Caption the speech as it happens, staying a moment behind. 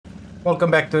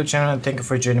Welcome back to the channel and thank you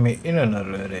for joining me in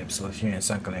another episode here in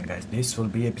Sunkenland, guys. This will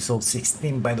be episode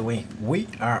 16, by the way. We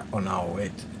are on our way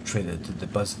to Trader to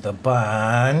deposit a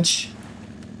bunch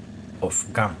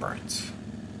of gun parts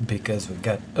because we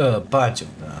got a bunch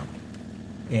of them.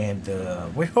 And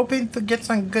we're hoping to get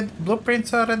some good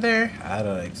blueprints out of there. I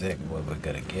don't know exactly what we're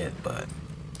gonna get, but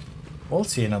we'll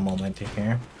see in a moment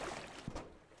here.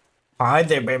 Hi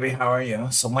there, baby. How are you?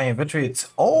 So my inventory it's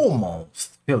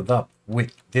almost filled up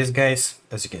with these guys,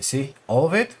 as you can see, all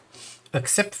of it,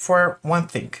 except for one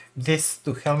thing. These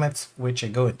two helmets, which I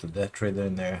go into that trader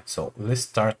in there. So let's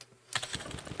start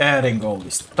adding all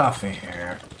this stuff in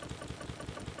here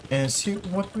and see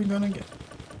what we're gonna get.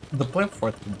 The plan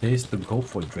for today is to go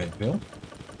for Dreadville.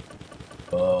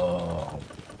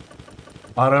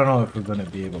 I don't know if we're gonna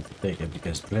be able to take it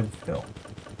because Dreadville,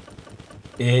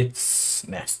 it's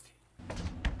nasty.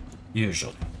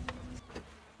 Usually.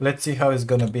 Let's see how it's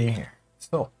gonna be here.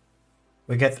 So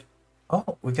we get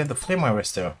the flame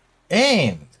arrestor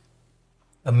and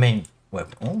a main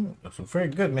weapon. Oh, that's very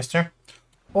good, mister.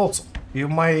 Also, you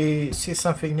might see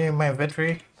something near my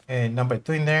inventory and number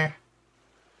 2 in there.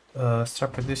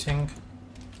 Start producing.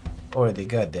 Already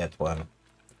got that one.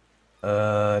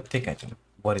 Take item.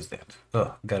 What is that?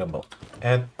 Oh, got a bolt.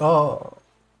 And oh,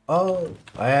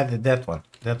 I added that one.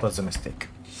 That was a mistake.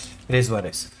 It is what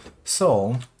it is.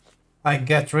 So I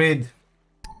got rid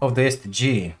of the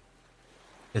SMG.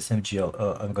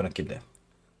 I'm gonna keep that.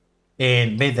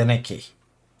 And made an AK.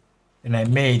 And I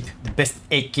made the best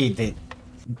AK that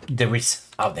there is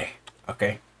out there.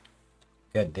 Okay.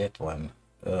 Got that one.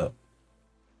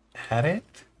 Had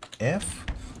it? F?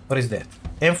 What is that?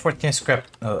 M14 scrap.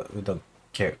 We don't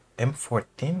care.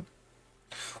 M14?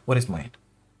 What is mine?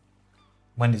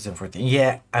 Mine is M14.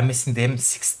 Yeah, I'm missing the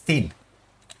M16.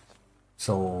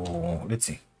 So let's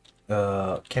see.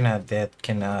 Can add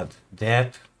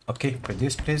that. Okay,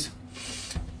 produce please.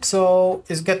 So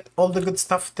it's got all the good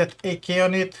stuff, that AK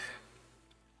on it.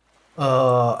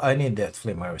 I need that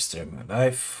flame arrestor in my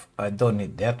life. I don't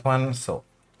need that one, so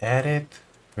add it,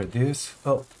 produce.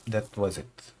 Oh, that was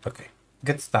it. Okay,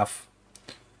 good stuff.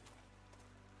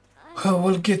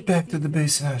 We'll get back to the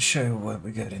base and I'll show you what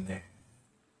we got in there.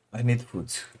 I need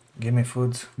foods. Give me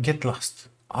foods. Get lost.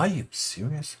 Are you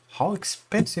serious? How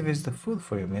expensive is the food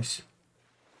for you, miss?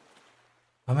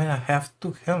 I mean, I have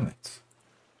 2 helmets.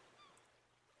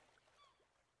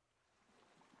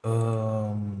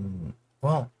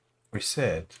 Well,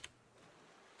 reset.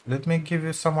 Let me give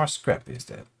you some more scrap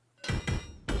instead.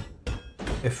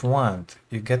 If you want,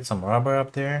 you get some rubber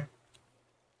up there.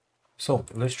 So,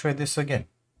 let's try this again.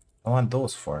 I want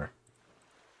those for.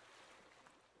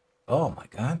 Oh my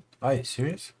god, are you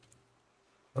serious?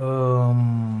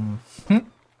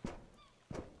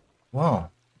 Wow,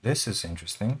 this is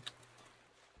interesting.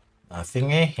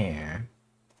 Nothing in here.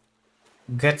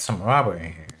 Get some rubber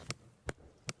in here.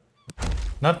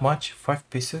 Not much, 5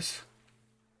 pieces.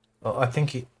 Oh, I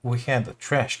think we had a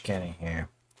trash can in here.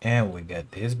 And we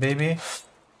got this baby,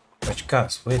 which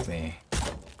comes with me.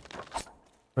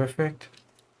 Perfect.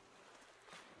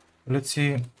 Let's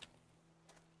see.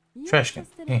 Trash can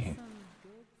in here.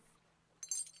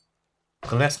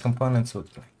 Glass components would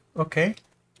like. Okay.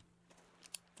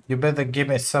 You better give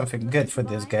me something good for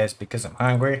this, guys, because I'm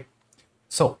hungry.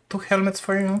 So, 2 helmets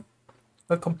for you,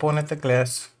 a component of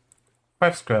glass,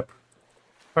 5 scrap,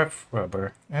 5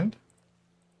 rubber, and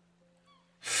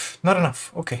not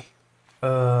enough. Okay.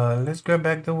 Let's grab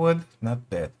back the wood. Not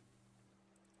bad.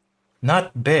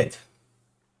 Not bad.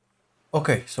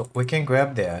 Okay, so we can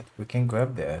grab that. We can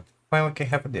grab that. Fine, we can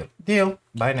have a deal. Deal.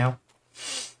 Bye now.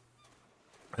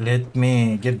 Let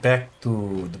me get back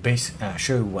to the base and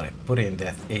show you what I put in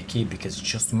that AK because it's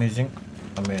just amazing.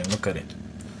 I mean, look at it.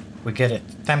 We get a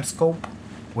time scope.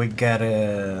 We got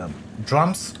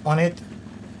drums on it.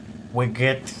 We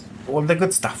get all the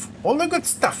good stuff. All the good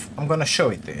stuff. I'm gonna show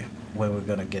it to you when we're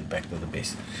gonna get back to the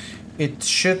base. It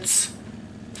shoots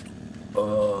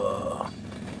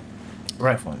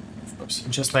rifle, of course,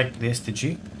 just like the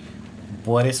STG,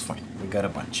 but it's fine. We got a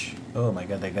bunch. Oh my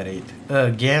god, I gotta eat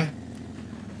again.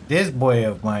 This boy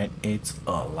of mine eats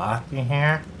a lot in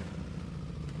here,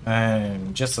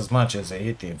 and just as much as I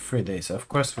eat in 3 days. Of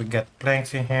course, we got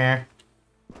planks in here.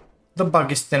 The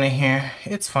bug is still in here.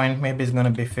 It's fine. Maybe it's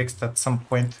gonna be fixed at some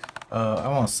point. I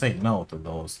won't say no to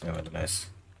those, nevertheless.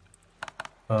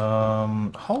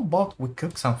 How about we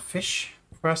cook some fish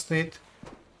for us to eat?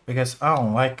 Because I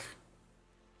don't like...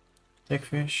 Take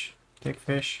fish. Take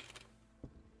fish.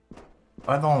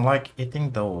 I don't like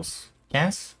eating those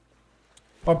cans.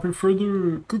 I prefer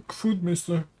the cooked food,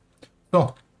 mister.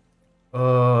 So,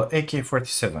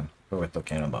 AK-47, what we're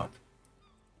talking about.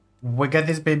 We get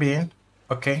this baby in.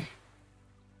 Okay.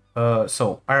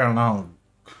 So iron long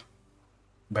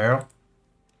barrel.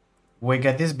 We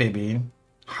get this baby in.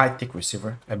 High-tech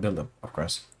receiver. I build them, of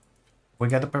course. We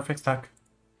get the perfect stack.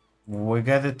 We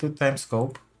get the 2x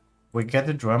scope. We get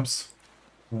the drums.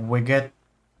 We get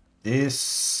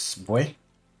this boy.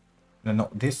 No,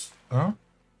 this. Huh?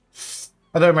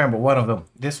 I don't remember one of them.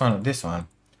 This one, this one.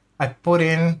 I put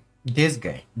in this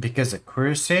guy because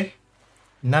accuracy.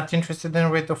 Not interested in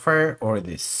rate of fire, or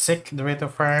the sick the rate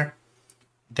of fire.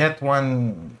 That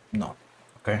one, no.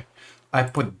 Okay. I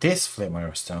put this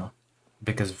flamer still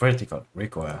because vertical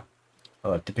recoil.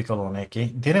 Typical on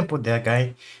AK. Didn't put that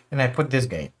guy, and I put this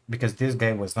guy because this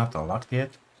guy was not unlocked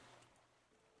yet.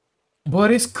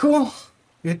 But it's cool.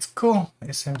 It's cool.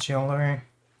 Essentially,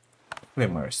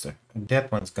 flamer.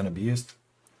 That one's gonna be used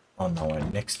on our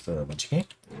next game.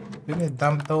 We're gonna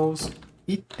dump those.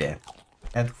 Eat that.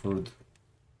 Add food.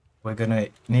 We're gonna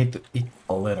need to eat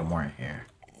a little more here.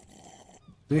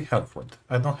 Do you have wood?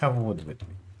 I don't have wood with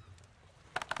me.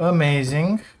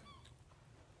 Amazing.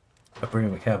 I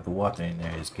believe we have the water in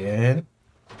there is good.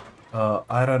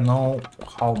 I don't know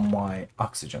how my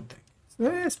oxygen tank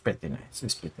is. It's pretty nice.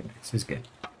 It's pretty nice. It's good.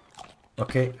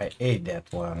 Okay, I ate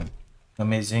that one.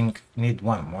 Amazing. Need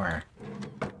one more.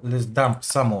 Let's dump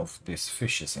some of these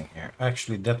fishes in here.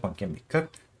 Actually, that one can be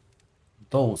cooked.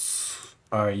 Those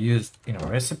are used in a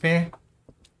recipe.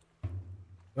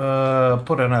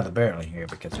 Put another barrel in here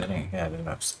because I didn't have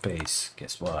enough space.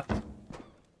 Guess what?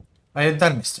 Are you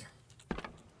done, mister?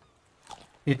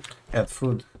 Eat, add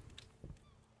food.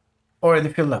 Already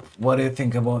filled up. What do you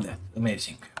think about that?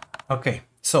 Amazing. Okay,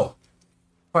 so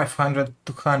 500,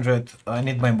 200. I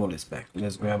need my bullets back.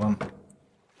 Let's grab them.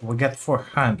 We get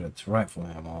 400 rifle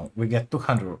ammo. We get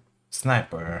 200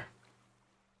 sniper.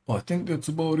 I think that's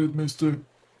about it, mister.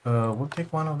 We'll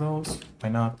take one of those. Why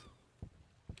not?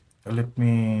 Let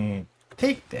me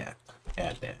take that.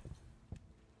 Add that.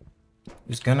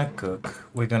 It's gonna cook.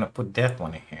 We're gonna put that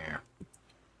one in here.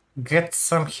 Get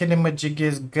some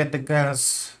hilimajiggies. Get the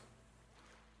guns.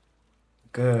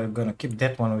 Gonna keep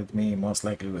that one with me. Most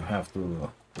likely we'll have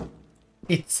to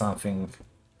eat something.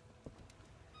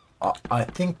 I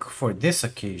think for this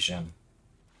occasion,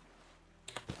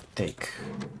 take.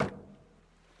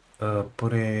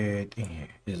 Put it in here.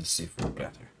 Is a seafood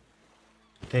platter.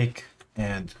 Take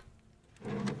and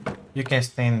you can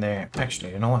stay in there.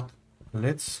 Actually, you know what?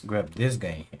 Let's grab this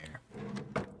guy here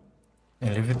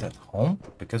and leave it at home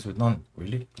because we don't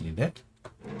really need it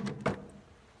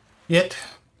yet.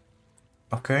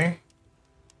 Okay.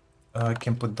 I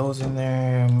can put those in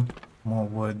there. More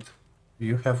wood. Do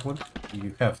you have wood?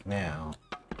 You have now.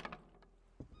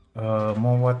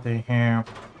 More water in here.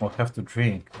 We'll have to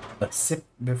drink a sip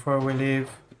before we leave.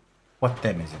 What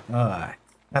time is it? Ah,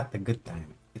 not a good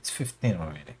time. It's 15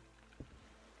 already.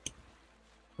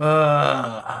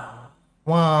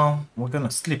 Well, we're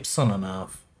gonna sleep soon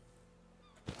enough.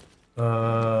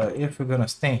 If we're gonna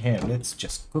stay here, let's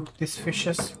just cook these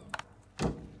fishes.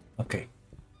 Okay.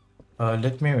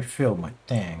 Let me refill my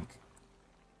tank.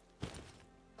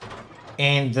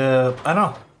 And I don't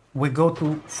know. We go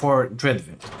for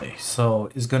Dreadville today, so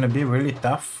it's gonna be really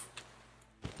tough.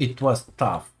 It was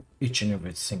tough each and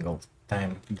every single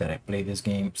time that I play this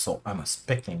game, so I'm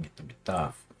expecting it to be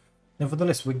tough.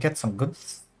 Nevertheless, we get some good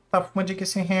stuff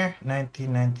magicus in here.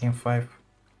 19, 19, 5.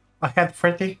 I had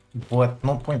 30, but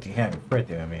no point in having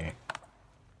 30. I mean,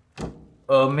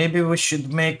 maybe we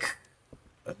should make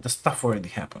the stuff already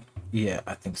happen. Yeah,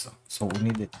 I think so. So we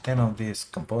needed 10 of these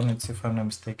components, if I'm not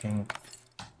mistaken.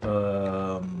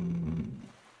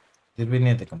 Did we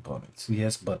need the components?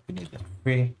 Yes, but we needed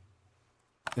 3.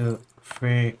 2,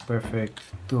 3, perfect.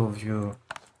 2 of you.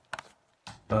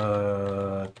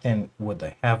 10 wood,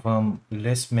 I have them.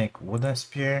 Let's make wooden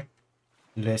spear.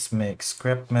 Let's make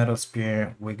scrap metal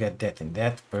spear. We got that and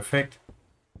that, perfect.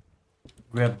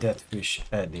 Grab that fish,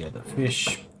 add the other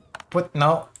fish. Put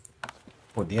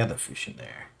the other fish in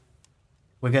there.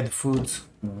 We got the foods,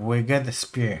 we got the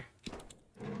spear.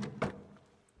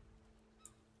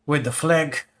 With the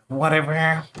flag,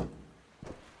 whatever.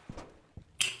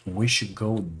 We should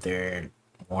go there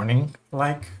morning,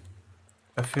 like,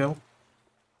 I feel.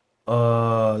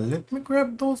 Let me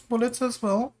grab those bullets as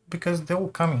well, because they will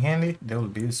come in handy. They will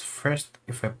be used first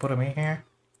if I put them in here.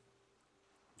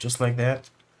 Just like that.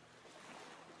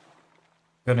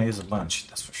 Gonna use a bunch,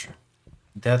 that's for sure.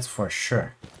 That's for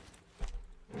sure.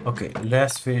 Okay,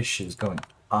 last fish is going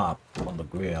up on the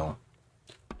grill.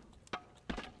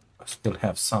 I still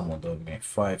have some on me.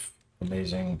 5,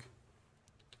 amazing.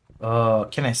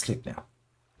 Can I sleep now?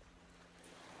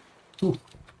 2.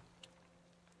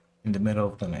 In the middle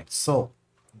of the night. So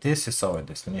this is our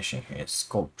destination here. It's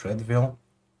called Dreadville.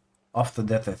 After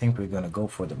that, I think we're gonna go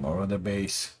for the Marauder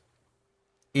base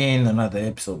in another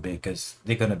episode because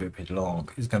they're gonna be pretty long.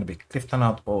 It's gonna be Clifton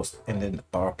Outpost and then the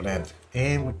power plant,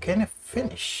 and we're gonna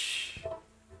finish.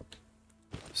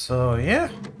 So yeah,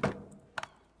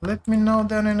 let me know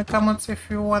down in the comments if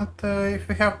you want, if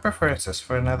you have preferences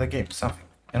for another game, something,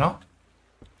 you know.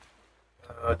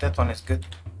 That one is good.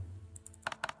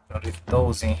 I'll leave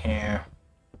those in here.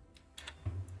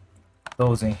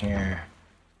 Those in here.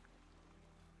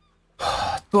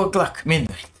 2 o'clock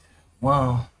midnight.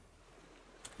 Wow.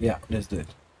 Yeah, let's do it.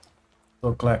 2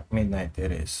 o'clock midnight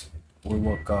it is. We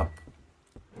woke up,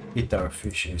 eat our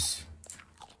fishes.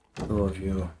 2 of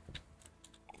you.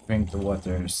 Drink the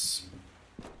waters.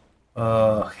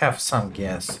 Have some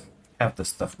gas. Have the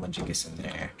stuff magic is in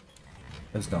there.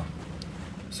 Let's go.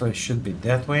 So it should be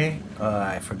that way.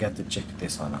 I forgot to check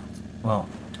this one out. Well,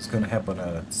 it's gonna happen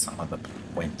at some other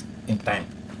point in time.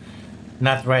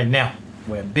 Not right now.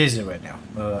 We're busy right now.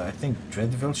 I think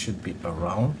Dreadville should be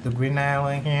around the Green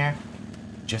Island here.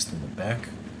 Just in the back.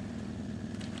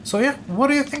 So yeah, what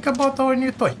do you think about our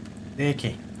new toy? The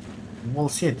AK. We'll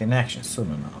see it in action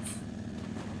soon enough.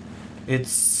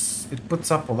 It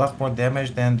puts up a lot more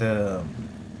damage than the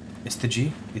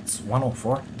STG. It's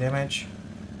 104 damage.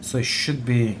 So it should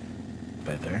be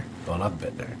better, a lot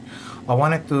better. I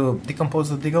wanted to decompose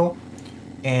the Deagle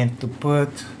and to put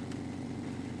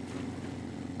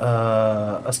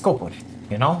a scope on it,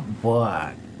 you know,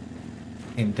 but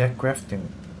in that crafting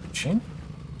machine,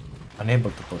 unable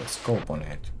to put a scope on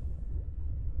it.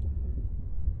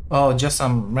 Oh, just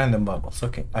some random bubbles.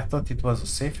 Okay, I thought it was a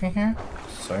safe in here.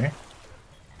 Sorry.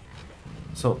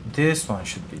 So this one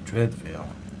should be Dreadville.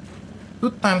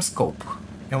 2x scope.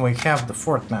 And we have the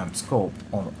 4x scope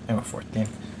on M14.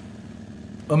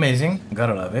 Amazing,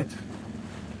 gotta love it.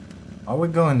 Are we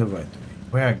going the right way?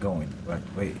 We are going the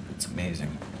right way, it's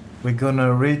amazing. We're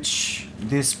gonna reach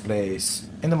this place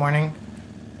in the morning.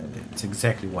 It's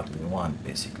exactly what we want,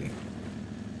 basically.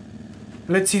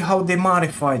 Let's see how they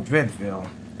modify Dreadville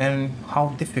and how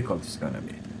difficult it's gonna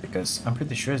be. Because I'm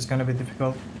pretty sure it's gonna be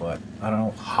difficult, but I don't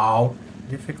know how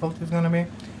difficult it's gonna be.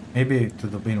 Maybe it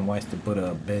would have been wise to put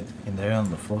a bed in there on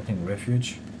the floating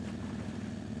refuge.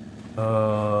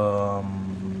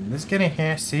 Let's get in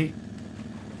here, see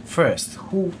first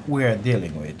who we are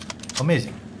dealing with.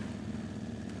 Amazing.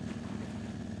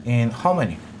 And how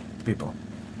many people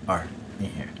are in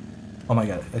here? Oh my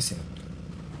god, I see.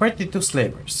 32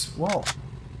 slavers. Wow.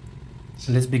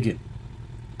 So let's begin.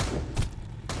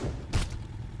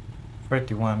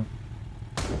 31.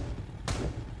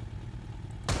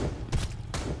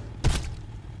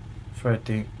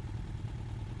 30.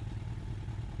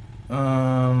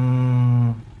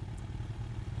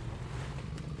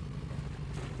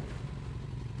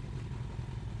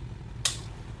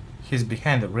 He's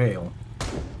behind the rail.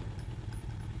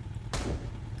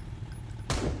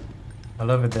 I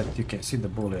love it that you can see the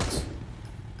bullets.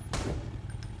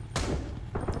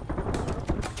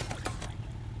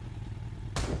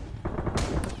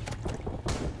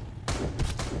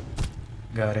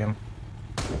 Got him.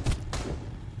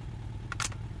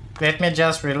 Let me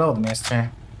just reload,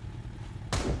 mister.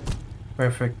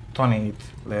 Perfect. 28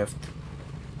 left.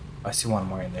 I see one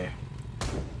more in there.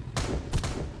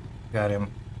 Got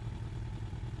him.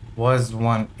 Was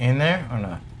one in there or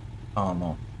not? Oh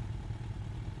no.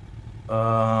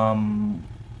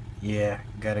 Yeah,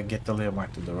 gotta get a little more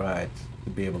to the right to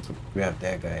be able to grab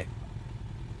that guy.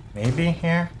 Maybe in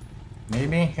here?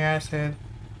 Maybe in here, I said.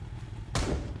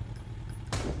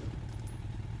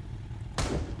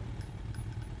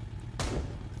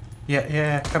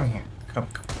 Yeah, come here. Come.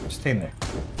 Stay in there.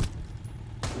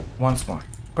 Once more.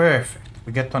 Perfect.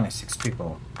 We got 26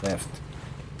 people left.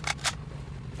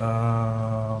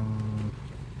 So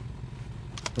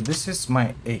this is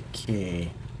my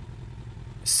AK.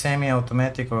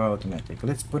 Semi-automatic or automatic?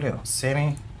 Let's put it on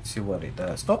semi. See what it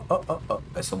does. Oh,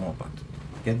 there's a movement.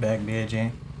 Get back,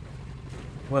 BAJ.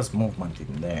 What's movement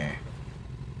in there?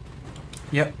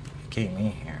 Yep, it came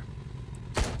in here.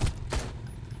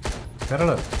 Gotta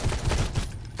look.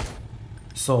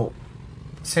 So,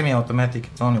 semi-automatic,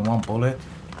 it's only one bullet.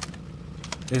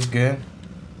 It's good.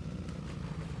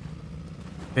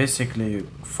 Basically,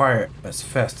 fire as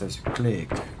fast as you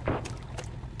click.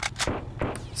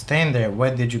 Stand there. Why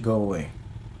did you go away?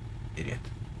 Idiot.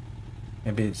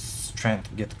 Maybe it's trying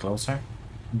to get closer.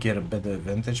 Get a better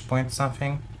vantage point,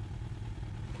 something.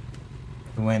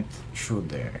 It went through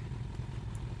there.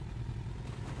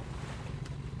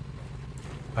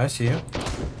 I see you.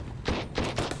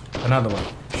 Another one.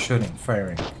 Shooting,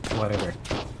 firing, whatever.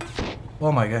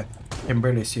 Oh my god. I can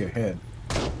barely see your head.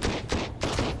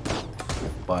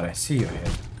 but I see your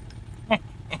head.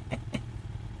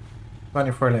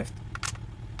 24 left.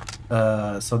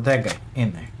 So that guy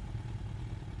in there.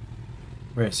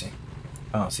 Where is he?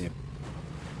 I don't see him.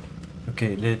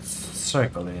 Okay, let's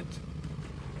circle it.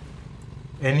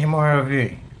 Any more of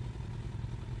you?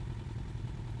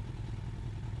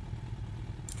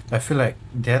 I feel like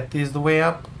that is the way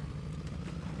up.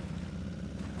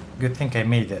 Good thing I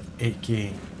made that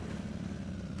AK.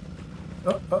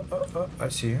 Oh, I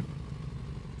see you.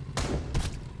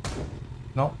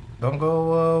 No, don't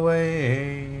go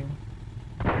away.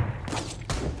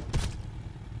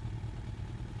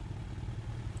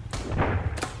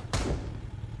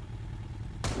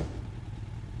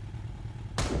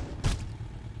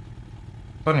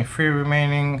 Only 3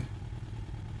 remaining.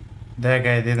 That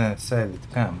guy didn't decide to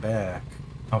come back,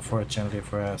 unfortunately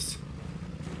for us.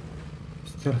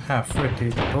 Still have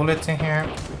 30 bullets in here.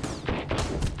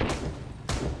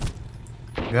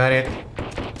 Got it.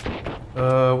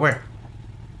 Where?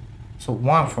 So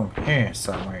one from here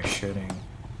somewhere shooting.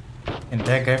 And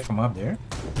that guy from up there?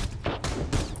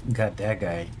 Got that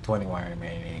guy, 21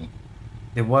 remaining.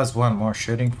 There was one more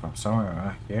shooting from somewhere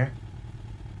around here.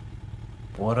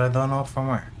 But I don't know from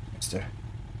where, mister.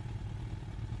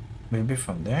 Maybe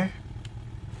from there?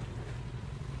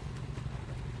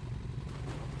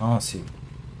 I don't see.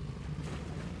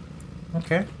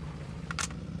 Okay.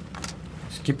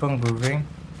 Just keep on moving.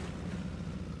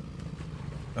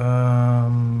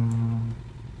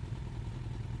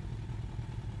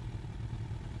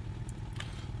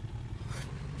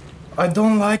 I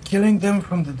don't like killing them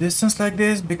from the distance like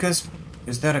this because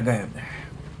is there a guy up there?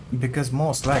 Because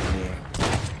most likely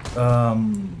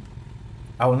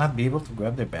I will not be able to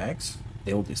grab their bags.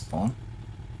 They will despawn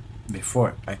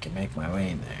before I can make my way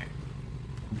in there.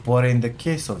 But in the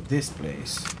case of this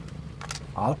place,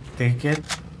 I'll take it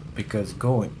because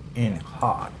going in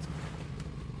hot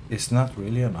is not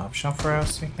really an option for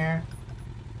us in here.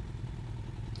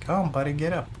 Come on, buddy,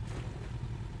 get up.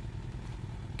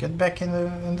 Get back in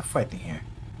the fighting here.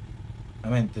 I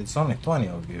mean, there's only 20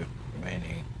 of you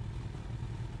remaining.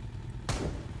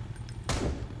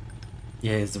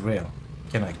 Yeah, it's real.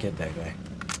 Can I get that guy?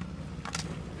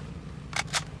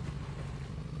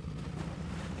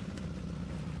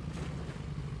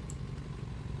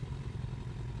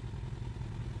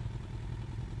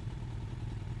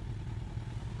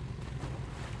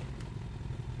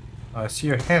 I see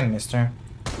your hand, mister.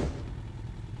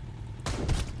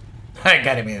 I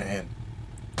got him in the head.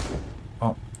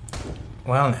 Oh.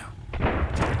 Well now.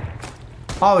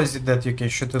 How is it that you can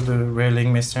shoot to the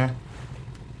railing, mister?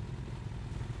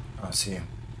 I see him.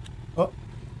 Oh.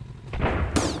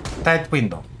 Tight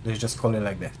window. Let's just call it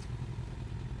like that.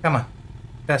 Come on.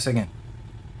 Pass again.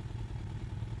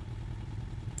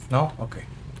 No? Okay.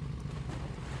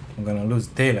 I'm gonna lose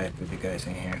daylight with you guys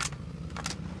in here.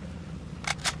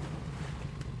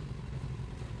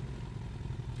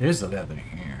 There's the leather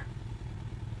here.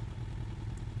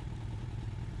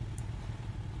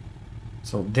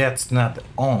 So that's not the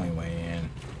only way in.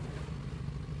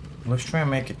 Let's try and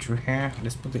make it through here.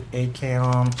 Let's put the AK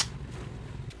on.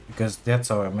 Because that's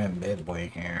our main bad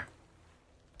boy here.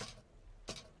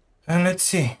 And let's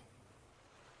see.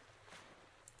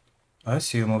 I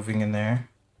see you moving in there.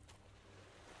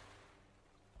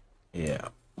 Yeah,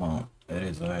 well, that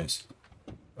is nice.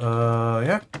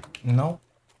 Yeah, no.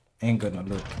 Ain't gonna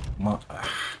look much.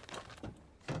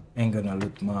 Ain't gonna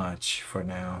look much for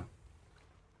now.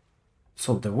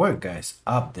 So there were guys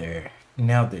up there.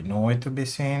 Now they know where to be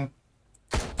seen.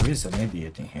 There is an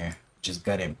idiot in here. Just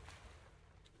got him.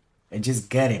 I just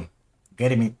got him.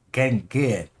 Got him getting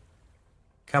good.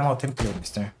 Come out and play,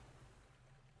 mister.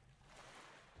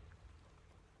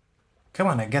 Come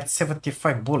on, I got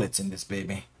 75 bullets in this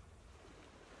baby.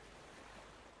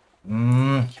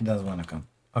 He doesn't wanna come.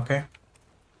 Okay.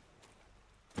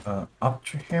 Up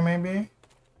to here maybe?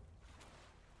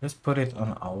 Let's put it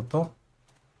on auto.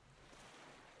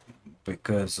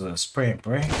 Because spray and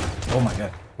pray. Oh my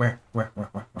god. Where?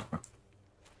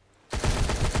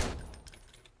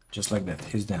 Just like that.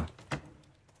 He's down.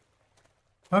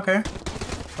 Okay.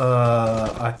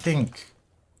 I think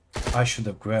I should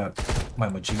have grabbed my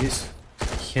Majigis.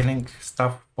 Healing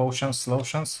stuff, potions,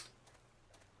 lotions.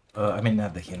 I mean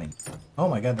not the healing. Oh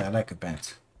my god, I like a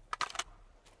pants.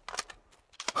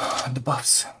 The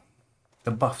buffs.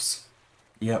 The buffs.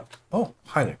 Yep. Oh,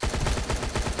 hi there.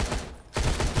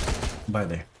 Bye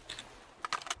there.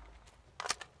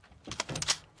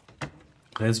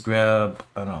 Let's grab,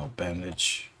 I don't know,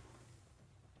 bandage.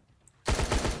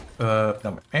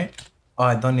 Number 8. Oh,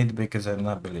 I don't need it because I'm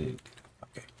not bleeding.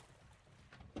 Okay.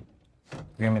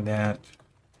 Give me that.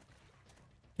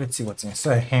 Let's see what's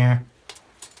inside here.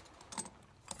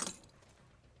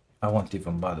 I won't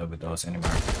even bother with those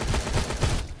anymore.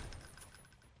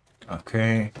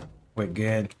 Okay, we're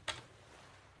good.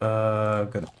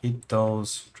 Gonna eat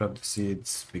those, drop the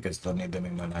seeds because don't need them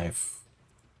in my life.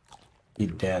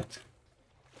 Eat that.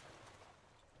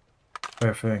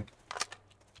 Perfect.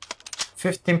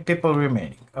 15 people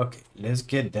remaining. Okay, let's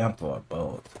get down to our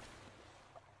boat.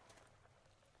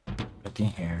 Get in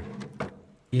here.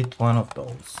 Eat one of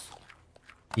those.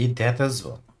 Eat that as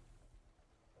well.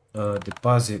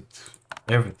 Deposit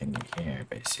everything in here,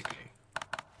 basically.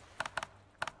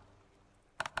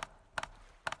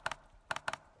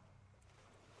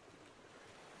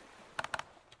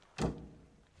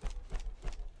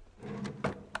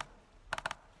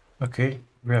 Okay,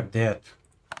 grab that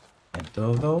and two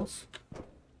of those.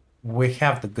 We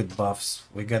have the good buffs.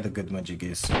 We got the good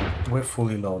magicgies. We're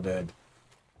fully loaded.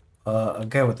 A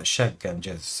guy with a shotgun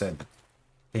just said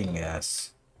thing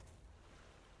ass.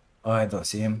 Oh, I don't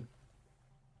see him.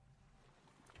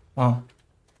 Well,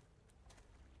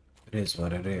 it is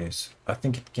what it is. I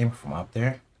think it came from up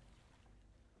there.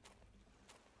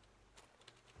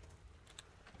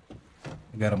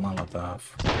 I got a Molotov.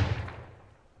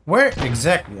 Where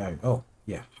exactly are you? Oh,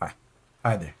 yeah, hi.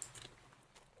 Hi there.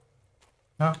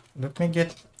 Now, let me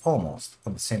get almost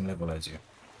on the same level as you.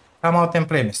 Come out and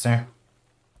play, mister.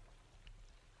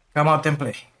 Come out and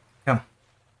play. Come.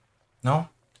 No?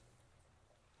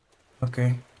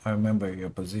 Okay, I remember your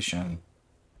position.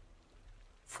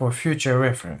 For future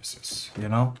references, you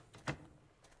know?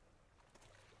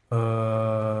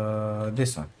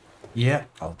 This one. Yeah,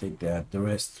 I'll take that. The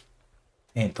rest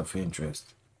ain't of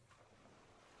interest.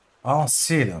 I don't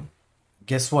see them.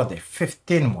 Guess what? They're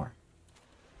 15 more.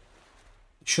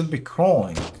 It should be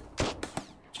crawling.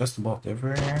 Just about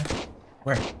everywhere.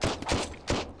 Where?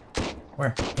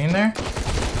 Where? In there?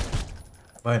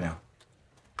 Bye now.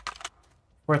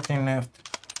 14 left.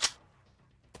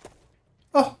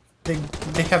 Oh, they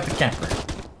have the camper.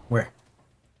 Where?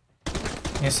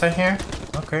 Inside here?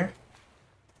 Okay.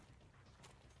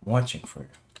 I'm watching for you.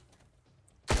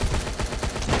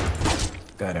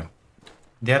 Got him.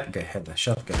 That guy had a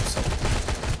shotgun, so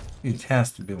it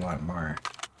has to be one more.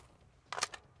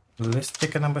 Let's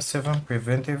take a number 7,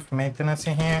 preventive maintenance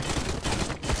in here.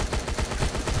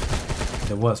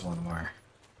 There was one more.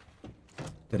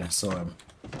 Then I saw him.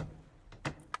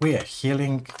 We are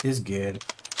healing is good.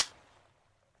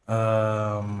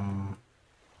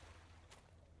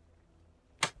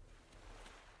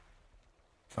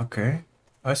 Okay.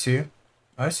 I see you.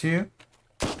 I see you.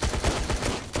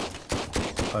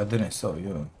 I didn't saw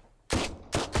you.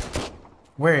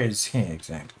 Where is he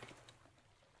exactly?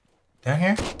 Down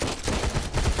here?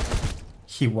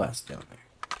 He was down there.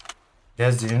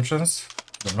 That's the entrance.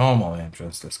 The normal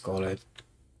entrance, let's call it.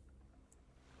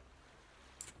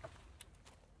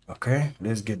 Okay,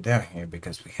 let's get down here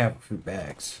because we have a few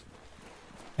bags.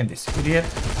 And this idiot.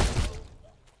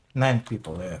 9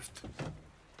 people left.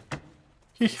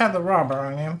 He had a robber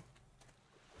on him.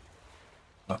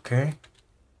 Okay.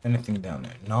 Anything down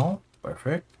there? No?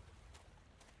 Perfect.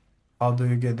 How do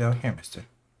you get down here, mister?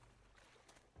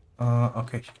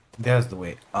 Okay. There's the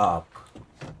way up.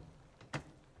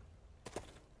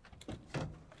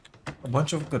 A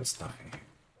bunch of good stuff here.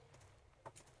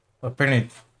 Apparently,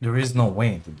 there is no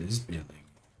way into this building.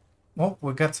 Oh,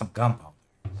 we got some gunpowder.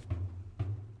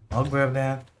 I'll grab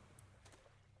that.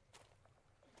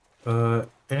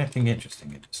 Anything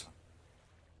interesting in this one?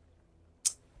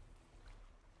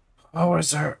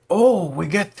 Ours are... Oh, we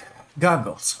get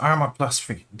goggles. Armor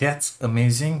 +3. That's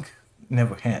amazing.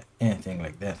 Never had anything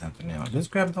like that until now. Let's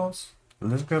grab those.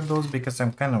 Let's grab those because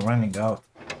I'm kind of running out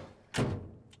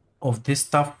of this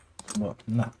stuff. Well,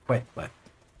 not quite, but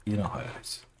you know how it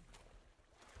is.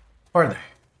 Further.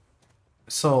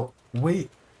 So we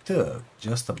took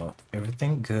just about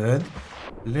everything good.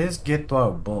 Let's get to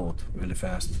our boat really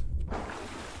fast.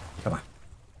 Come on.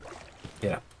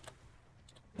 Get up.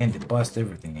 And deposit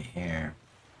everything in here.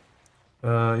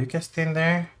 You can stand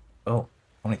there. Oh,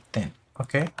 only 10.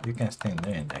 Okay, you can stand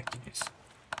there in that case.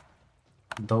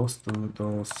 Those two,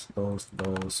 those.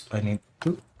 I need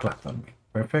 2 clock on me.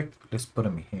 Perfect. Let's put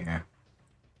them here.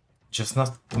 Just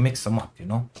not to mix them up, you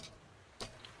know.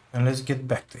 And let's get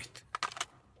back to it.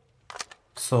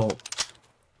 So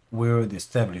we already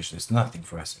established there's nothing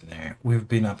for us in there. We've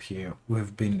been up here.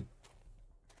 We've been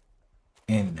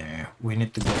in there. We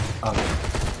need to go up.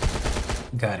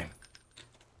 Got him.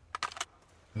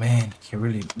 Man, he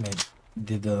really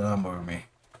did the number on me.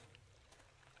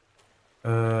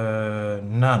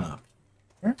 None up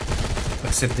here.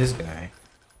 Except this guy.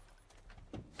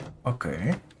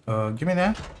 Okay. Give me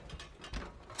that.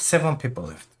 7 people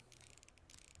left.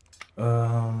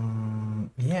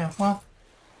 Yeah, well,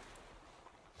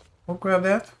 Who grabbed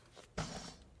that?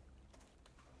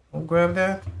 Who grabbed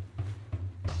that?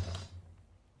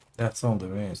 That's all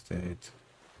there is to it.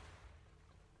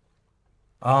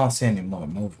 I don't see any more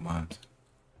movement.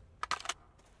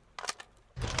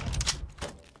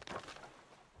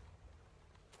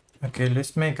 Okay,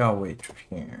 let's make our way through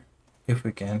here. If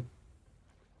we can.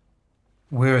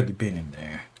 We're already been in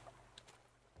there.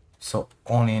 So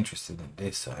only interested in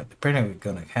this side. Apparently we're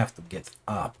gonna have to get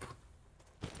up.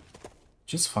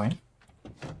 Which is fine.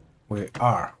 We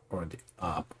are already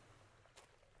up.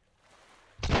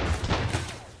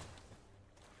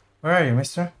 Where are you,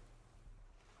 mister?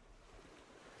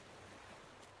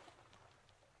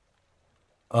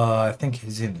 I think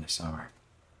he's in there somewhere.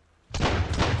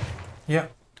 Yeah.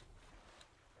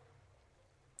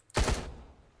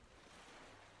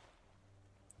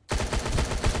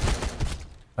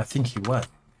 I think he was.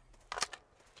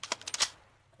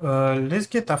 Let's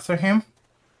get after him.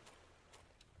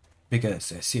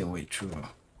 Because I see a way through.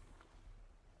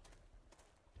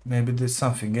 Maybe there's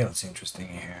something else interesting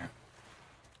in here.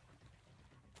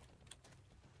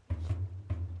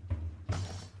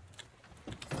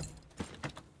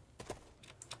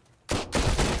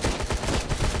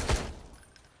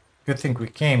 Good thing we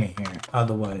came in here,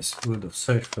 otherwise we would have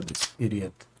searched for this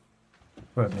idiot.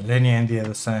 For a millennia on the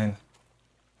other side.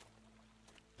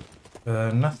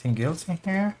 Nothing else in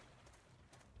here.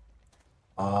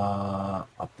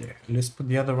 Up there. Let's put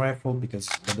the other rifle because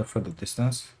it's better for the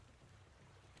distance.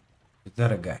 Is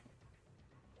that a guy?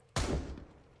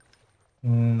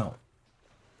 No.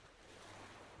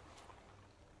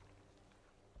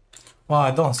 Well,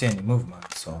 I don't see any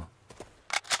movement, so...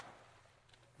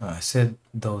 I said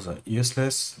those are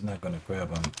useless. Not gonna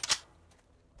grab them.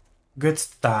 Good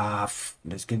stuff.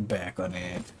 Let's get back on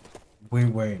it. We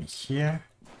were in here.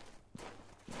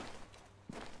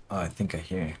 Oh, I think I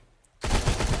hear you.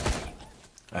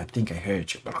 I think I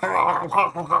heard you. A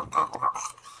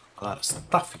lot of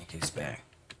stuff in his bag.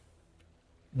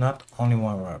 Not only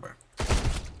one rubber.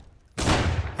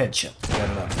 Headshot. Got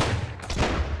it up.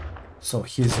 So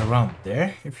he's around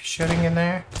there if you're shooting in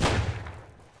there.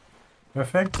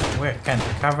 Perfect. We're kind of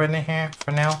covered in here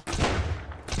for now.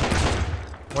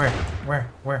 Where?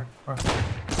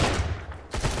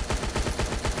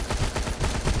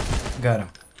 Got him.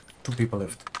 2 people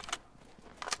left.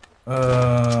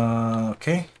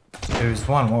 Okay. There's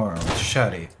one more.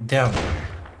 Shot it down there.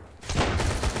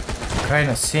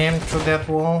 Kinda see him through that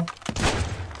wall.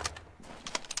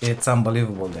 It's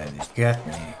unbelievable that it got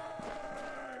me.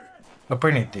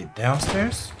 Apparently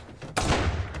downstairs.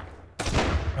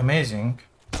 Amazing.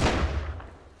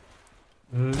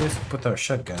 Let's put our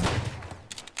shotgun.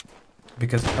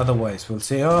 Because otherwise we'll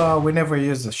say, oh, we never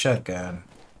used the shotgun.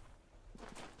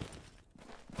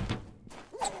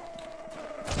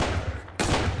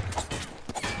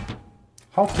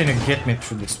 How can you get me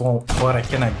through this wall, but I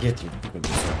cannot get you through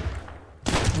this wall?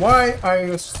 Why are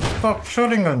you stop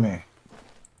shooting at me?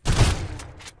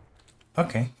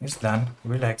 Okay, it's done.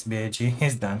 Relax, BIG.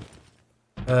 It's done.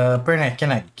 Apparently I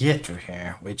cannot get through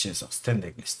here, which is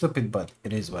outstandingly stupid, but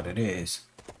it is what it is.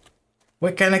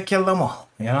 We kinda kill them all,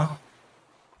 you know?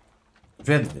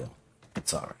 Dreadville.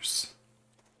 It's ours.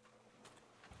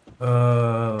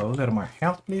 A little more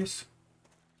health, please.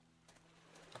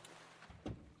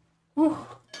 Whew,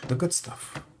 the good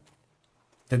stuff.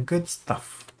 The good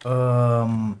stuff.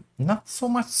 Not so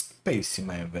much space in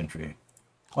my inventory.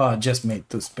 Oh, I just made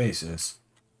 2 spaces.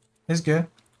 It's good.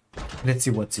 Let's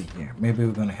see what's in here. Maybe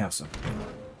we're gonna have something.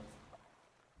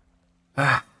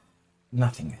 Ah,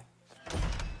 nothing.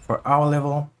 For our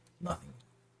level, nothing.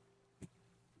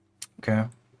 Okay,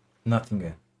 nothing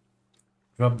good.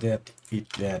 Drop that, eat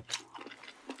that.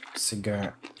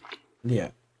 Cigar.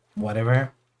 Yeah,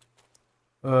 whatever.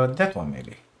 That one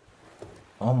maybe.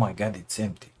 Oh my god, it's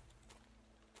empty.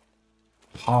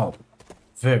 How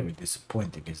very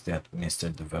disappointing is that,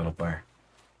 Mr. Developer?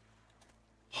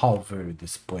 How very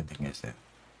disappointing is that?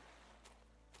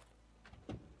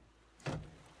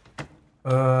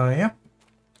 Yeah.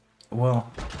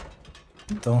 Well,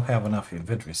 don't have enough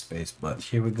inventory space, but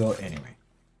here we go anyway.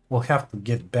 We'll have to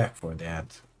get back for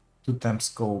that. 2x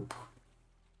scope.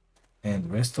 And the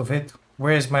rest of it.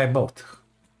 Where is my boat?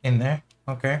 In there?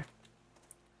 Okay.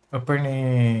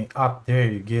 Apparently up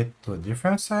there you get to a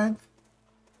different side.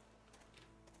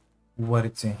 What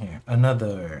it's in here?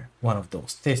 Another one of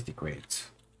those tasty crates.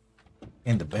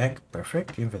 In the bag,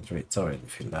 perfect. Inventory, it's already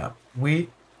filled up. We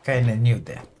kinda knew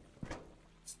that.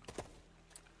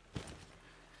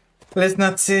 Let's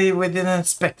not say we didn't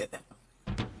expect it.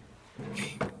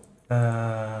 Okay.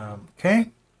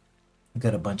 Okay.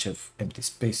 Got a bunch of empty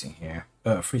space in here.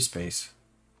 Free space.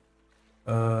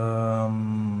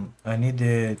 I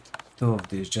needed 2 of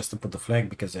these just to put the flag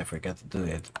because I forgot to do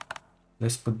it.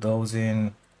 Let's put those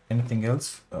in. Anything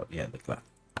else? Oh yeah, the clock.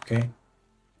 Okay.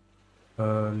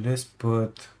 Let's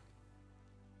put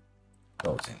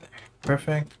those in there.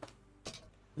 Perfect.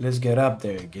 Let's get up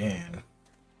there again.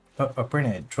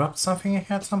 Apparently I dropped something in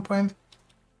here at some point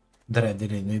that I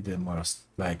didn't need it most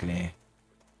likely.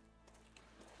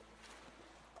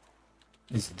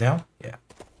 Is it down? Yeah.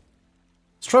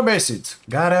 Strawberry seeds.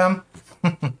 Got him.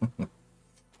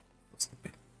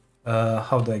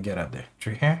 How do I get up there?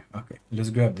 Through here? Okay. Let's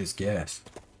grab this gas.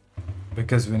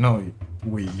 Because we know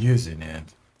we're using it.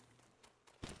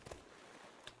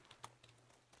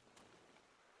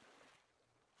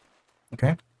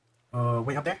 Okay.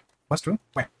 Way up there? What's true?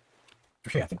 Where?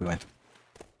 Through here I think we went.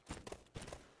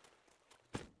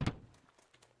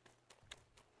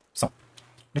 So,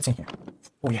 let's in here.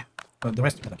 Oh yeah. The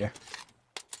rest of it there.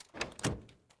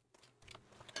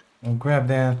 We'll grab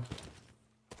that.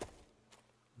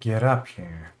 Get up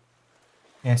here.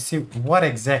 And see what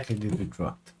exactly did we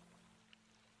drop.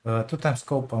 2x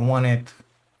scope, I want it.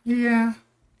 Yeah.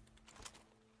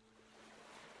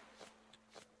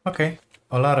 Okay.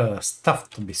 A lot of stuff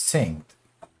to be synced.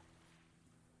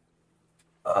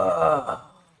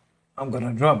 I'm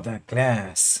gonna drop that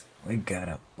glass. We got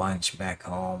a bunch back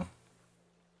home.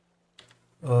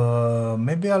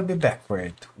 Maybe I'll be back for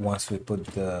it once we put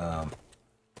the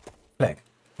flag,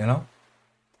 you know?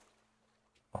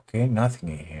 Okay, nothing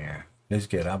in here. Let's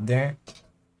get up there.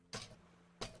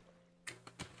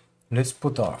 Let's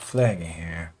put our flag in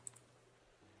here.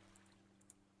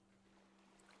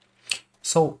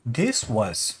 So this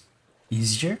was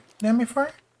easier than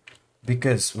before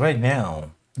because right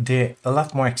now they're a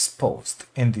lot more exposed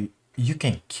and you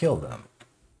can kill them.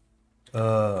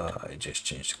 I just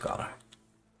changed the color.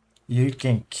 You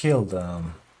can kill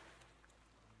them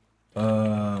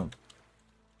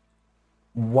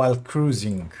while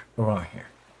cruising around here.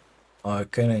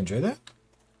 Can I enjoy that?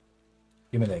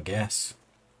 Give me that gas.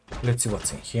 Let's see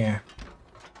what's in here.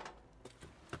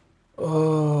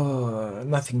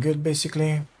 Nothing good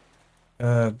basically.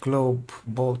 Globe,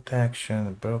 bolt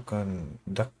action, broken,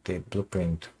 duct tape,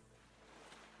 blueprint,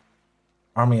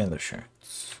 army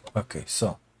undershirts. Okay,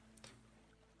 so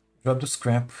drop the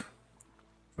scrap,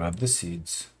 drop the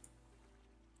seeds,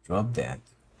 drop that,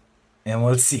 and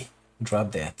we'll see.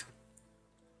 Drop that.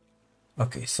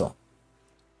 Okay, so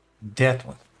that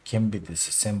one can be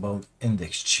disassembled and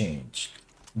exchanged.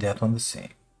 That one the same.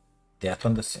 That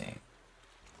one the same.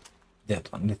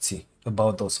 That one. Let's see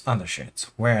about those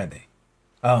undershirts. Where are they?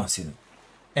 I don't see them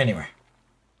anywhere.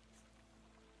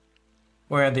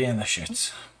 Where are the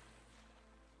undershirts?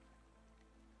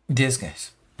 These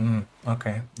guys.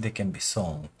 Okay, they can be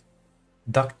sold.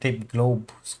 Duct tape,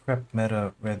 globe, scrap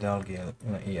metal, red algae.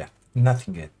 Yeah,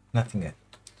 nothing good. Nothing good.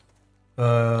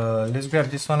 Let's grab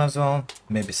this one as well.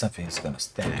 Maybe something is gonna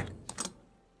stack.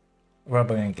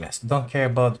 Rubber and glass. Don't care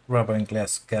about rubber and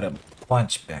glass. Got a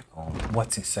bunch back home.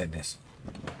 What's inside this?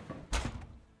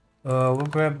 We'll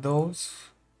grab those.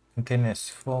 Containers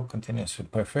full. Containers full.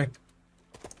 Perfect.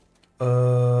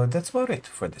 That's about it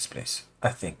for this place, I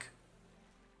think.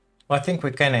 Well, I think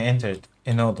we kind of entered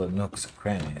in all the nooks and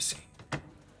crannies.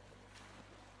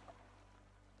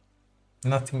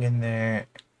 Nothing in there.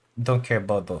 Don't care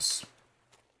about those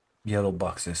yellow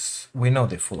boxes. We know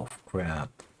they're full of crap.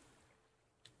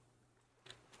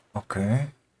 Okay.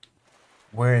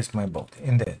 Where is my boat?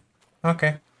 In there.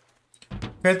 Okay.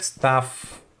 Good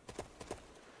stuff.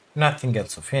 Nothing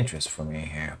else of interest for me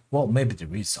here. Well, maybe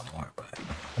there is some more, but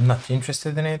I'm not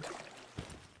interested in it.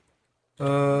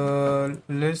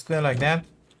 Let's do it like that.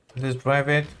 Let's drive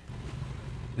it.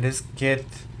 Let's get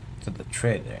to the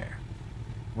trader.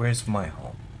 Where's my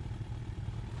home?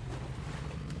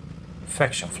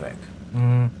 Faction flag.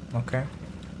 Okay.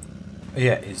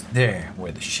 Yeah, it's there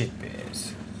where the ship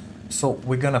is. So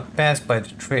we're gonna pass by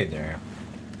the trader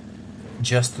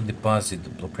just to deposit the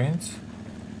blueprints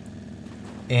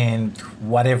and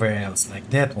whatever else, like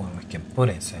that one we can put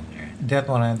inside here. That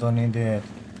one I don't need it.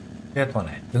 That one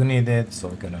I do need it, so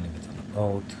we're gonna leave it on the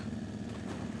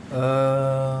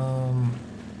boat.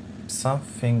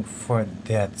 Something for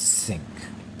that sink.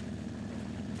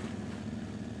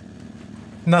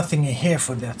 Nothing in here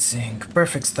for that sink.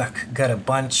 Perfect stock. Got a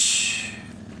bunch.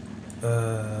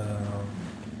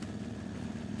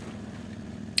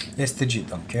 STG,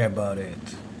 don't care about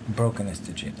it. Broken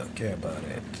STG, don't care about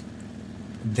it.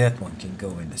 That one can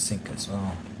go in the sink as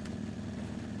well.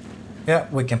 Yeah,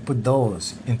 we can put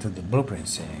those into the blueprint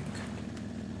sink.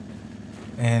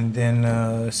 And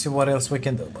then see what else we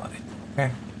can do about it.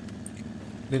 Okay.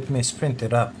 Let me sprint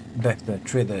it up back to the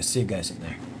trader. See you guys in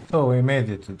there. So we made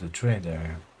it to the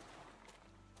trader.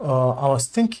 I was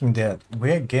thinking that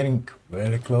we're getting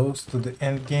very close to the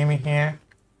end game here,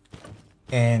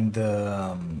 and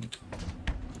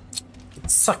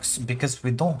it sucks because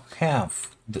we don't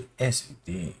have the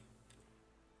SVD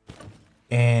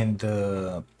and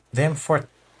the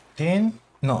M14,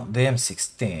 no, the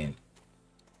M16.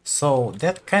 So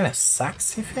that kind of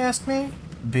sucks if you ask me,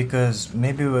 because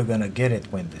maybe we're gonna get it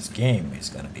when this game is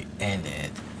gonna be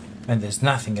ended and there's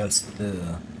nothing else to do.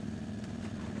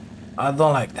 I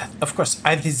don't like that. Of course,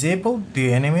 I disabled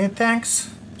the enemy attacks,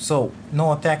 so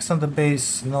no attacks on the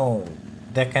base, no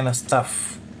that kind of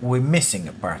stuff. We're missing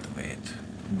a part of it,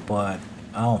 but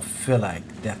I don't feel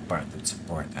like that part is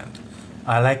important.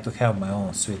 I like to have my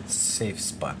own sweet safe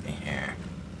spot in here.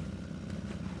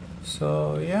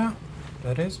 So yeah,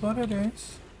 that is what it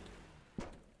is.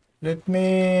 Let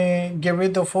me get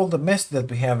rid of all the mess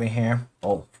that we have in here.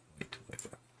 Oh, wait.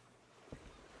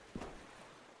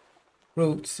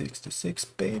 Route 66,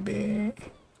 baby.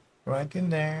 Right in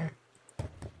there.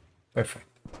 Perfect.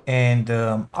 And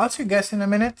I'll see you guys in a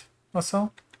minute or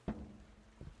so.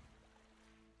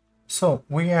 So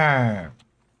we are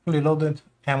fully loaded,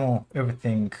 ammo,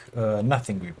 everything,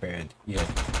 nothing repaired yet.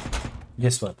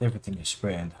 Guess what? Everything is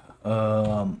spread.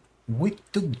 We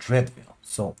took Dreadville,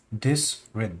 so this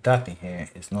red dot in here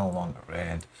is no longer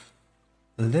red.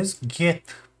 Let's get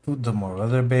to the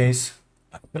Marauder base.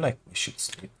 I feel like we should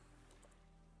sleep.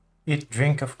 Eat,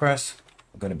 drink, of course.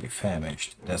 I'm gonna be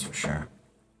famished, that's for sure.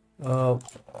 Will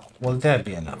that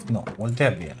be enough? No, will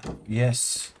that be enough?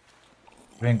 Yes.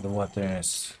 Drink the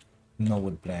waters. No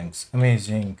wood planks.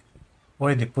 Amazing.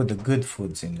 Already put the good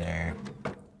foods in there.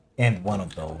 And one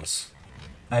of those.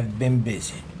 I've been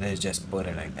busy. Let's just put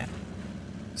it like that.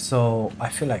 So I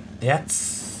feel like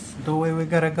that's the way we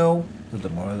gotta go to the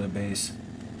Marauder base.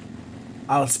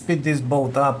 I'll speed this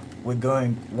boat up. We're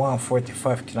going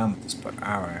 145 kilometers per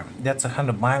hour. That's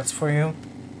 100 miles for you.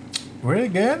 Really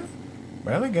good.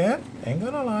 Really good. Ain't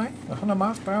gonna lie. 100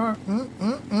 miles per hour.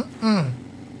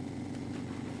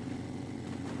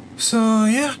 So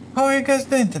yeah, how are you guys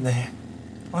doing today?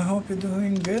 I hope you're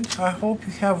doing good. I hope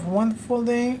you have a wonderful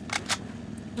day.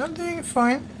 I'm doing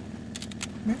fine.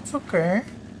 It's okay.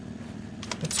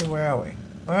 Let's see, where are we?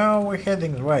 Well, we're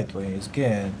heading the right way. It's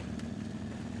good.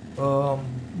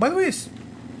 By the way,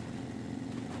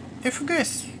 if you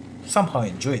guys somehow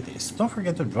enjoy this, don't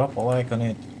forget to drop a like on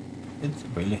it. It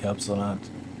really helps a lot.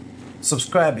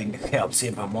 Subscribing helps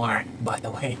even more, by the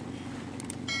way.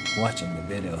 Watching the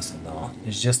videos and all,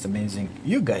 it's just amazing.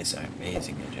 You guys are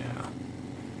amazing in general.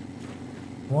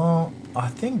 Well, I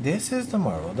think this is the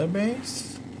Marauder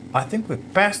base. I think we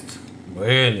passed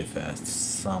really fast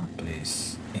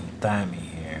someplace in time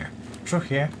here. Through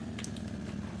here.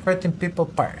 13 people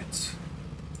pirates.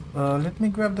 Let me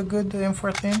grab the good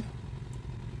M14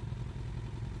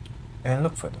 and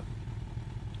look for them.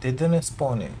 They didn't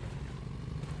spawn in.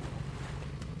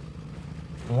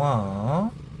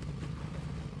 One.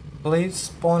 Please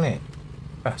spawn in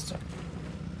faster.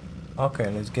 Okay,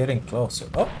 let's get in closer.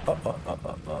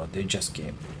 Oh, they just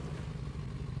came.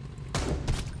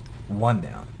 One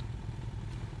down.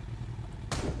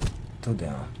 Two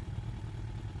down.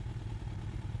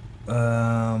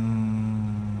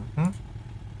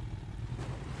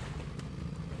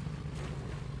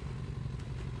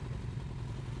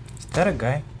 Is that a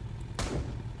guy?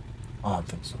 I don't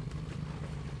think so.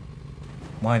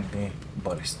 Might be,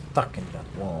 but it's stuck in that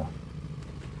wall.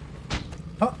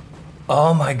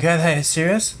 Oh my god, are you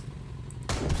serious?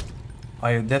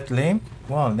 Are you that lame?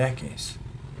 Well, in that case,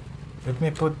 let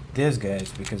me put these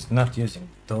guys, because not using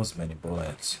those many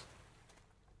bullets.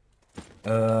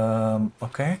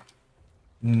 Okay.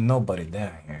 Nobody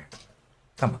there here.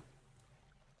 Come on.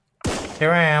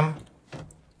 Here I am.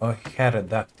 Oh, he had a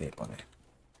duct tape on it.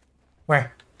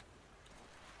 Where?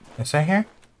 Is that here?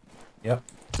 Yep.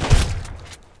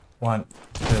 1,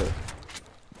 2,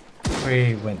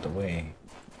 3 went away.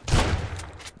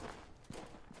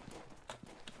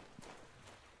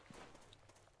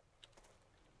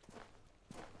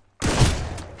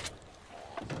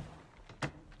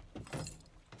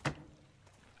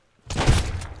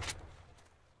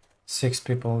 Six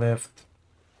people left.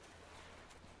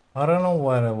 I don't know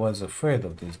why I was afraid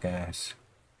of these guys.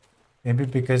 Maybe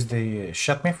because they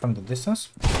shot me from the distance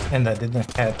and I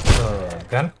didn't have a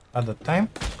gun at the time.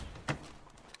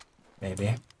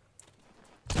 Maybe.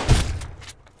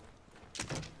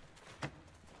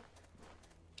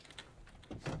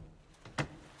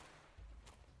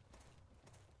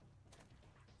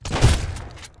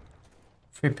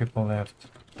 Three people left.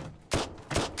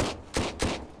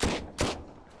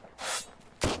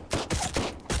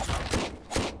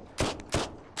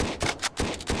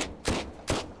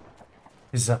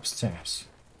 is upstairs.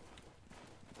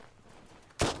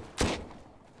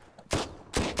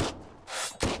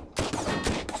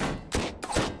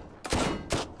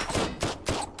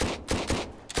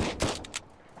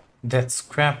 That's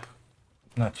scrap.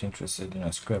 Not interested in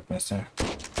a scrap, mister.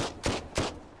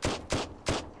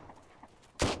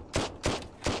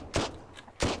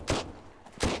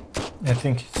 I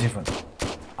think it's even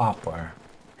upper.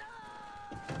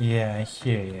 Yeah, I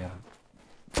hear you.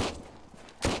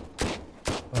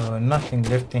 Nothing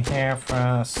left in here for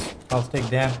us. I'll take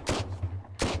that.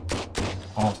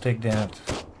 I'll take that.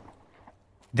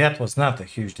 That was not a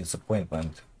huge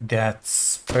disappointment.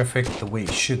 That's perfect the way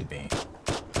it should be.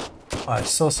 I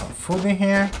saw some food in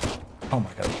here. Oh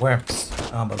my god, worms.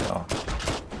 Unbelievable.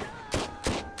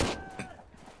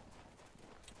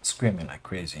 Screaming like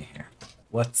crazy here.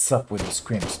 What's up with the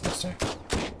screams, mister?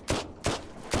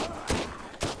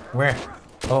 Where?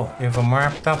 Oh, you have a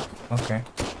marked up? Okay.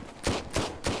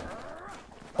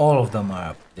 All of them are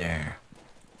up there.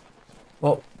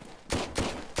 Oh.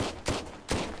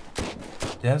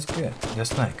 That's good.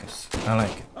 That's nice. I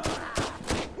like it.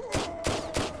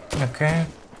 Okay.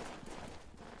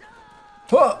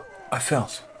 Oh! I fell.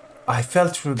 I fell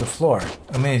through the floor.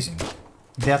 Amazing.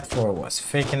 That floor was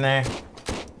fake in there.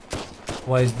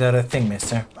 Why is that a thing,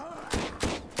 mister?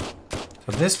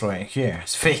 So this floor right here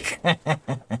is fake.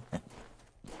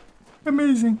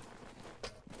 Amazing.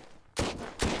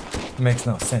 Makes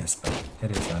no sense, but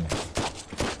it is on it.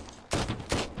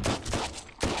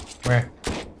 Where?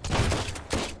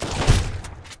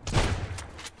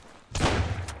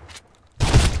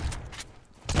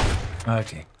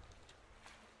 Okay.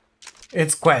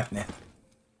 It's quiet now.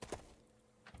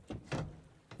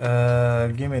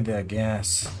 Give me the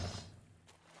gas.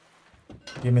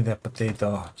 Give me the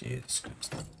potato. Jesus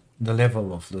Christ. The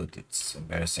level of loot, it's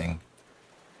embarrassing.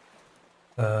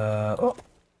 Oh.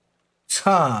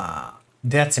 Ha!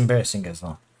 That's embarrassing as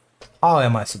well. How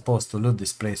am I supposed to loot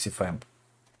this place if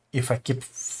I keep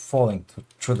falling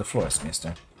through the floors,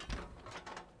 mister?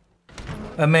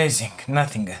 Amazing.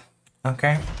 Nothing good.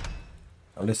 Okay.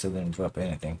 At least I didn't drop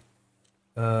anything.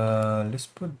 Let's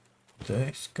put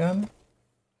this gun.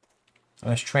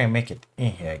 Let's try and make it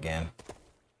in here again.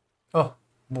 Oh,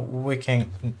 we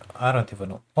can. I don't even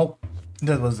know. Oh,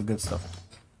 that was the good stuff.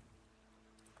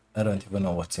 I don't even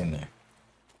know what's in there.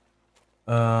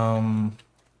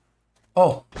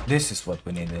 Oh, this is what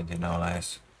we needed in our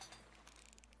lives.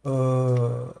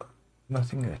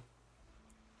 Nothing good.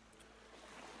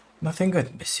 Nothing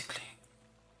good, basically.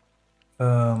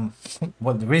 Well,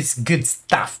 there is good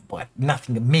stuff, but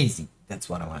nothing amazing. That's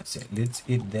what I want to say. Let's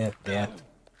eat that, and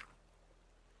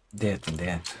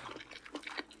that.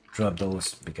 Drop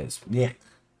those because, yeah.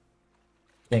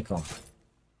 Take home.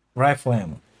 Rifle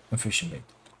ammo and fishing bait.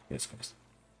 Yes, guys.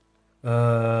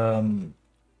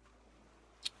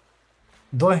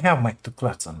 Do I have my 2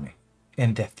 clots on me?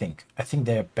 And that thing. I think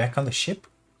they're back on the ship.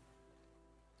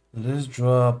 Let's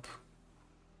drop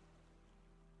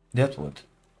that wood.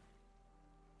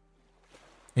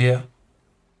 Yeah.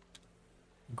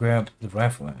 Grab the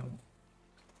rifle ammo.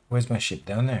 Where's my ship?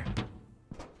 Down there.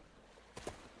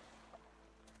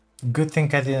 Good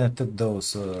thing I didn't took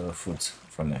those foods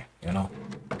from there, you know.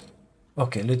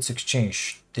 Okay, let's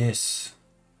exchange this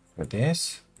for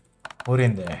this. Put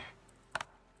in there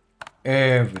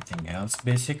everything else,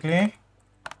 basically.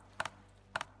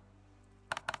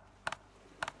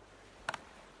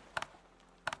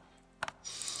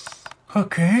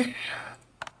 Okay.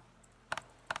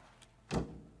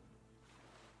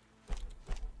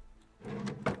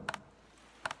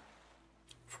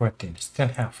 Still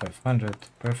have 500.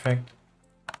 Perfect.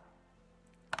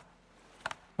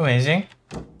 Amazing.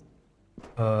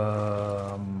 I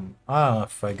don't know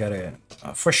if I gotta.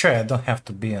 For sure, I don't have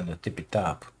to be on the tippy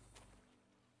top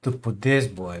to put this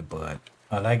boy, but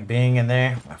I like being in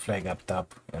there. My flag up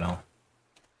top, you know.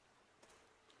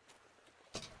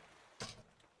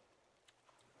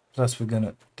 Plus, we're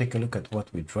gonna take a look at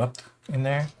what we dropped in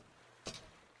there.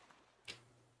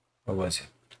 What was it?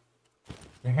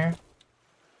 Right here.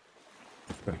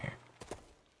 Right here.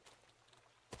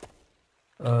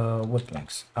 Wood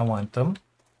planks. I want them.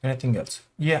 Anything else?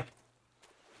 Yeah.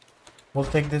 We'll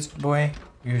take this boy.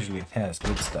 Usually it has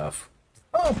good stuff.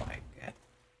 Oh my god.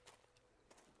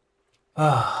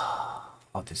 Ah,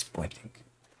 how disappointing.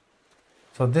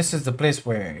 So this is the place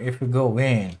where if you go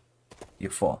in, you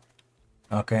fall.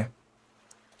 Okay.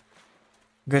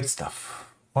 Good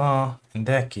stuff. Well, in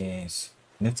that case,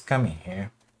 let's come in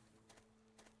here.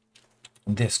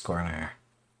 In this corner.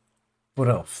 Put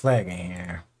a flag in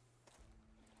here.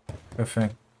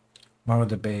 Perfect.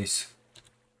 Marauder base.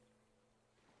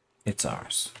 It's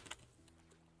ours.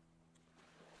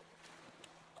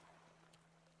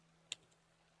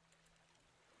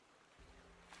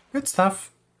 Good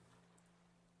stuff.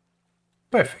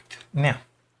 Perfect. Now,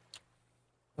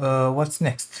 what's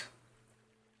next?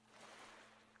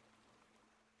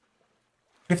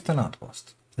 Clifton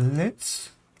Outpost. Let's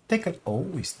take a... Oh,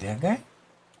 is there a guy?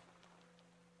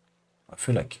 I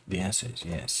feel like the answer is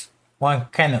yes. One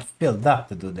kind of filled up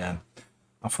to do that.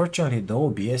 Unfortunately, the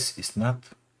OBS is not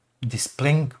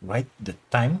displaying right the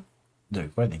time, the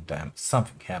recording time.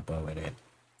 Something happened with it.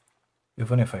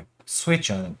 Even if I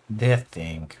switch on that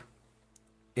thing,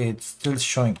 it's still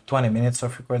showing 20 minutes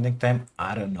of recording time.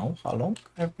 I don't know how long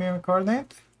I've been recording.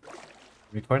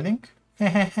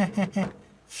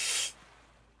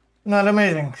 Not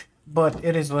amazing, but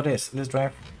it is what it is. Let's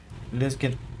drive. Let's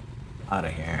get out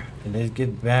of here. Let's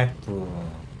get back to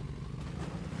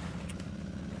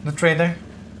the trader.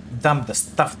 Dump the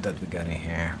stuff that we got in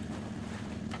here.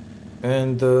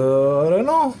 And I don't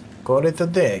know. Call it a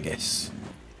day, I guess.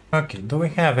 Okay, do we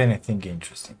have anything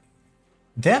interesting?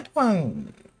 That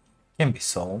one can be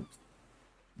sold.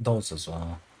 Those as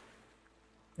well.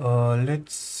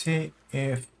 Let's see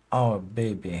if our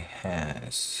baby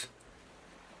has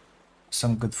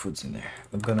some good foods in there.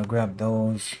 We're gonna grab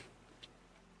those.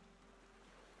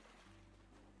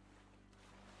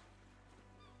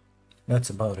 That's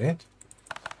about it.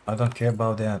 I don't care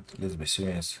about that. Let's be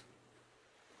serious.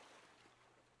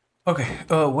 Okay,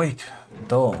 wait.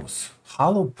 Those.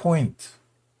 Hollow Point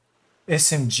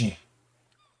SMG.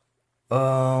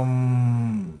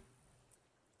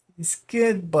 It's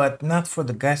good, but not for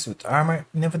the guys with armor.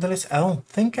 Nevertheless, I don't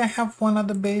think I have one at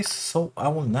the base, so I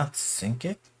will not sink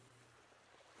it.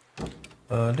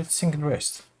 Let's sink the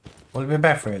rest. We'll be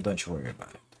back for you, don't you worry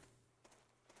about it.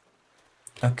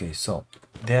 Okay, so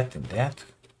that and that.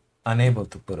 Unable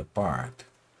to put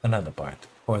another part,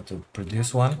 or to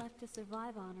produce one.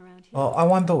 Oh, I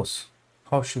want those.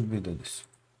 How should we do this?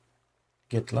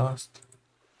 Get lost.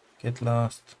 Get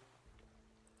lost.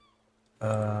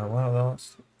 One of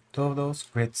those. Two of those.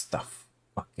 Great stuff.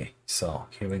 Okay, so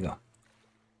here we go.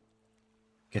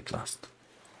 Get lost.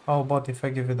 How about if I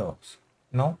give you those?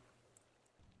 No?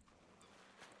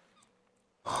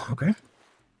 Okay.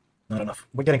 Not enough.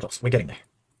 We're getting close. We're getting there.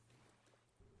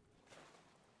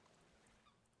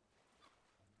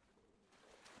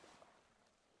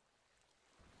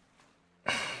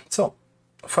 So,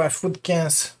 5 food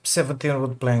cans, 17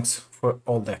 wood planks for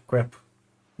all that crap.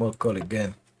 We'll call it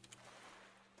good.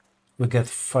 We got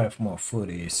 5 more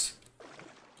foodies.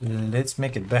 Let's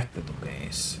make it back to the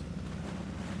base.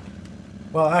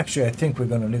 Well, actually, I think we're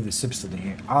gonna leave the substance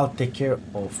here. I'll take care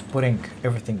of putting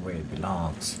everything where it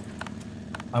belongs.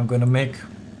 I'm gonna make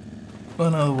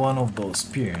another one of those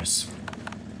spears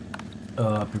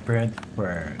prepared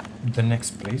for the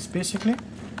next place, basically.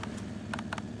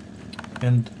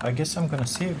 And I guess I'm gonna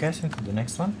see you guys into the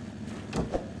next one.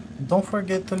 Don't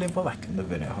forget to leave a like in the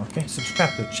video, okay?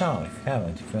 Subscribe to the channel if you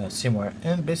haven't, if you want to see more,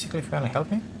 and basically if you want to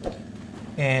help me.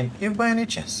 And if by any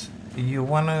chance you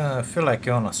wanna feel like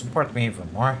you wanna support me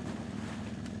even more,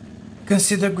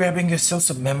 consider grabbing yourself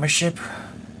some membership.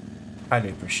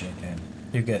 Highly appreciate it.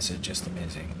 You guys are just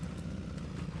amazing.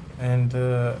 And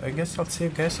I guess I'll see you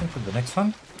guys into the next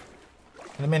one.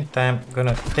 In the meantime, I'm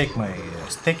gonna take my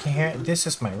steak in here. This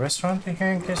is my restaurant in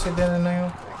here, in case you didn't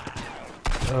know.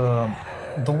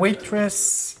 The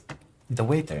waiters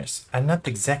are not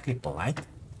exactly polite,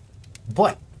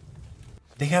 but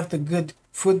they have the good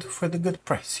food for the good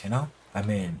price, you know? I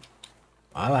mean,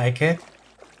 I like it.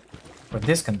 For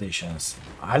these conditions,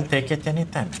 I'll take it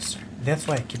anytime, sir. That's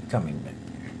why I keep coming back.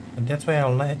 And that's why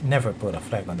I'll never put a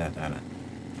flag on that island.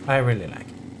 I really like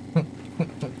it.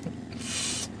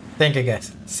 Thank you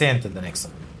guys. See you until the next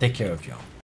one. Take care of you all.